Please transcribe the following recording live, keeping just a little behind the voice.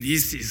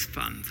This is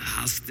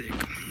fantastic.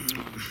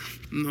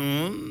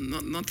 No,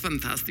 not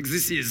fantastic.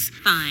 This is...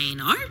 Fine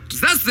art?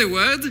 That's the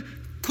word!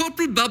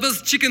 Corporal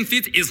Bubba's Chicken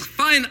Feet is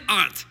fine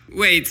art.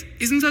 Wait,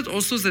 isn't that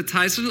also the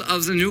title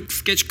of the new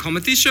sketch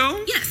comedy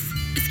show? Yes.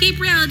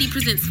 Escape Reality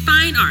presents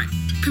Fine Art,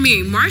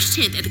 premiering March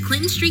 10th at the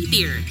Clinton Street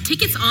Theater.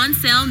 Tickets on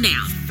sale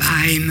now.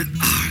 Fine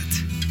art.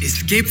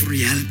 Escape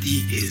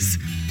Reality is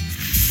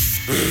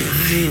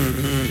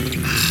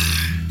fine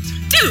art.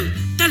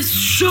 Dude, that is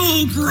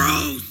so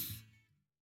gross!